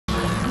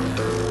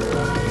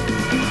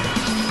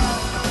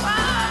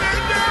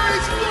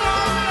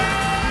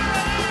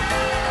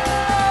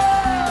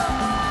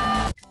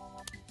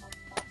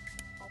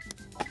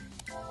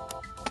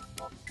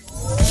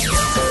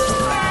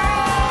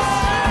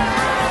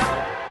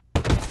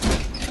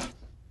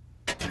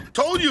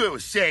Told you it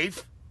was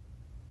safe.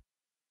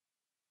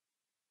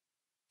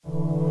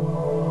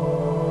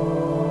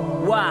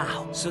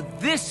 Wow, so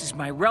this is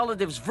my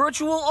relative's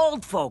virtual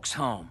old folks'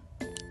 home.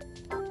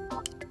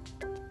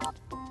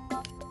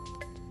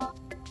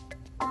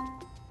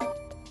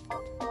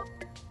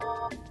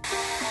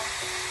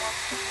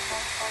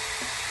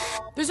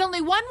 There's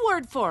only one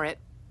word for it.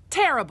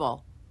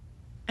 Terrible.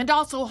 And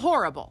also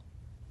horrible.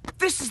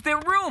 This is their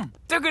room.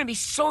 They're gonna be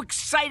so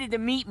excited to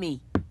meet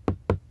me.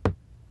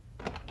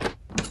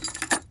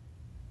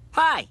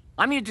 Hi,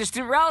 I'm your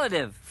distant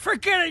relative.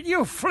 Forget it,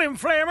 you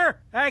flim-flammer!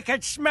 I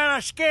could smell a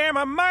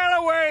scam a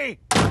mile away!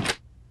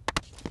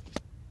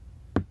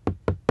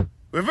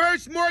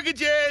 Reverse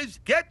mortgages!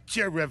 Get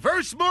your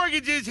reverse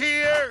mortgages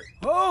here!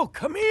 Oh,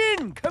 come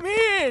in, come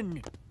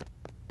in!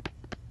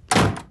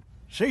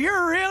 So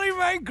you're really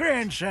my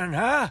grandson,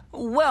 huh?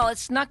 Well,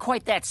 it's not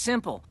quite that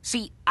simple.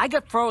 See, I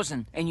got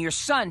frozen, and your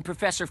son,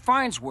 Professor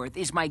Farnsworth,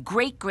 is my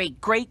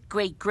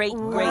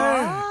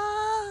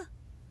great-great-great-great-great-great...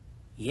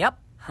 Yep,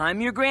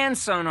 I'm your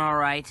grandson, all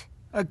right.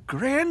 A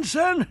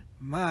grandson?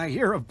 My,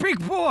 you're a big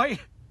boy.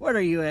 What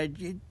are you, a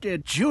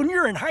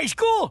junior in high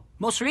school?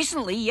 Most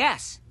recently,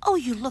 yes. Oh,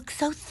 you look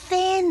so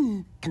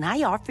thin. Can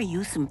I offer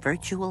you some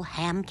virtual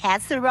ham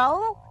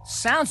casserole?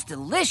 Sounds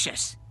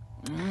delicious.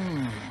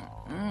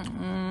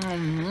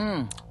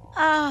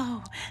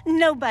 Oh,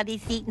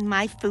 nobody's eaten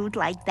my food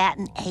like that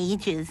in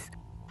ages.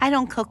 I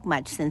don't cook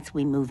much since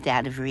we moved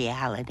out of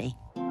reality.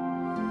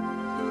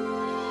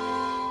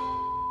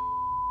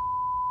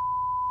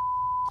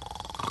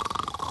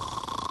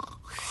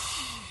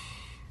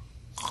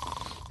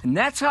 And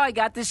that's how I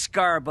got this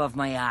scar above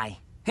my eye.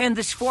 And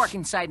this fork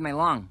inside my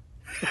lung.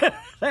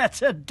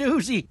 That's a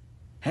doozy.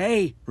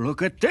 Hey,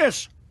 look at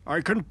this.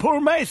 I can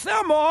pull my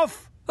thumb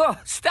off. Oh,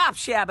 stop,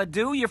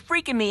 Shabba-Doo. You're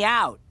freaking me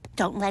out.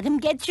 Don't let him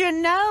get your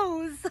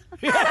nose.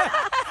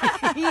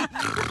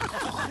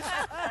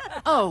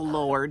 Oh,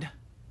 Lord.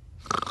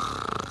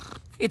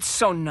 It's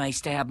so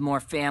nice to have more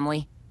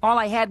family. All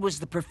I had was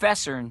the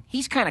professor, and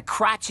he's kind of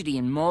crotchety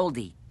and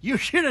moldy. You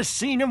should have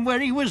seen him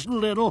when he was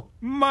little.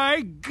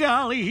 My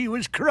golly, he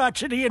was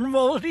crotchety and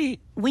moldy.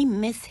 We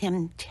miss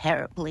him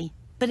terribly,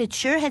 but it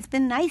sure has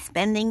been nice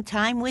spending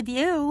time with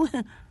you.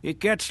 It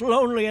gets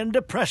lonely and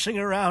depressing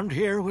around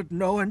here with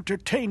no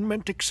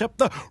entertainment except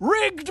the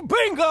rigged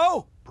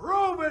bingo.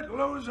 Prove it,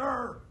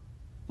 loser.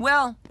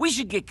 Well, we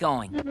should get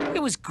going.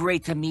 It was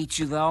great to meet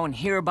you, though, and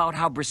hear about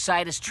how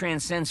Brasidas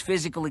transcends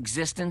physical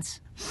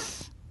existence.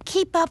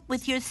 Keep up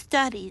with your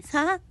studies,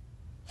 huh?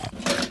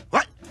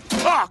 What?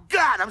 Oh,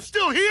 God, I'm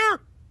still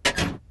here?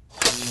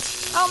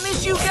 I'll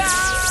miss you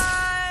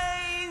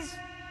guys!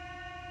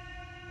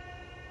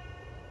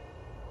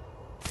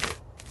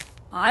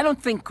 I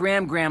don't think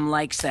Gram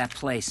likes that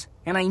place,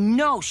 and I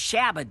know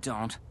Shabba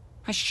don't.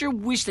 I sure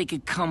wish they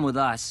could come with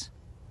us.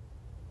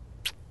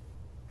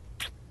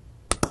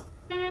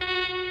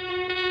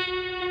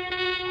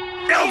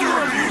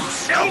 Elder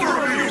abuse!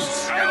 Elder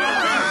abuse!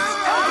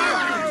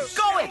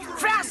 Go it!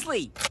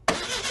 Fastly!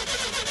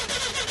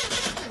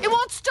 It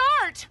won't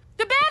start!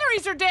 The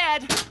batteries are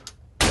dead!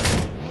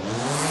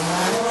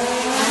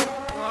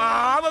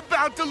 I'm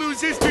about to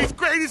lose history's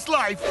greatest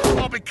life,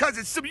 all because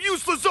it's some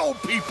useless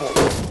old people.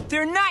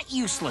 They're not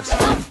useless.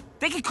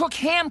 They can cook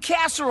ham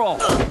casserole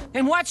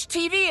and watch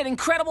TV at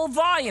incredible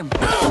volume.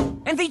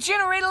 And they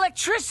generate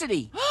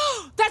electricity.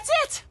 That's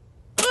it!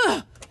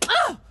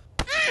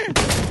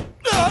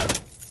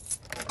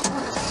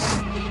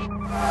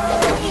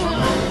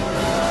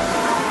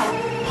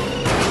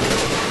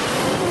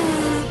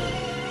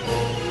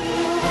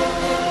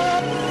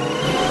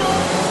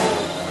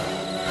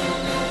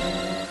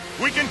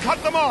 We can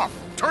cut them off.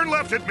 Turn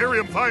left at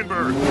Miriam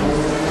Feinberg.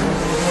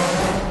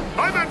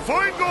 I'm at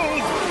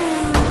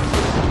Feingold.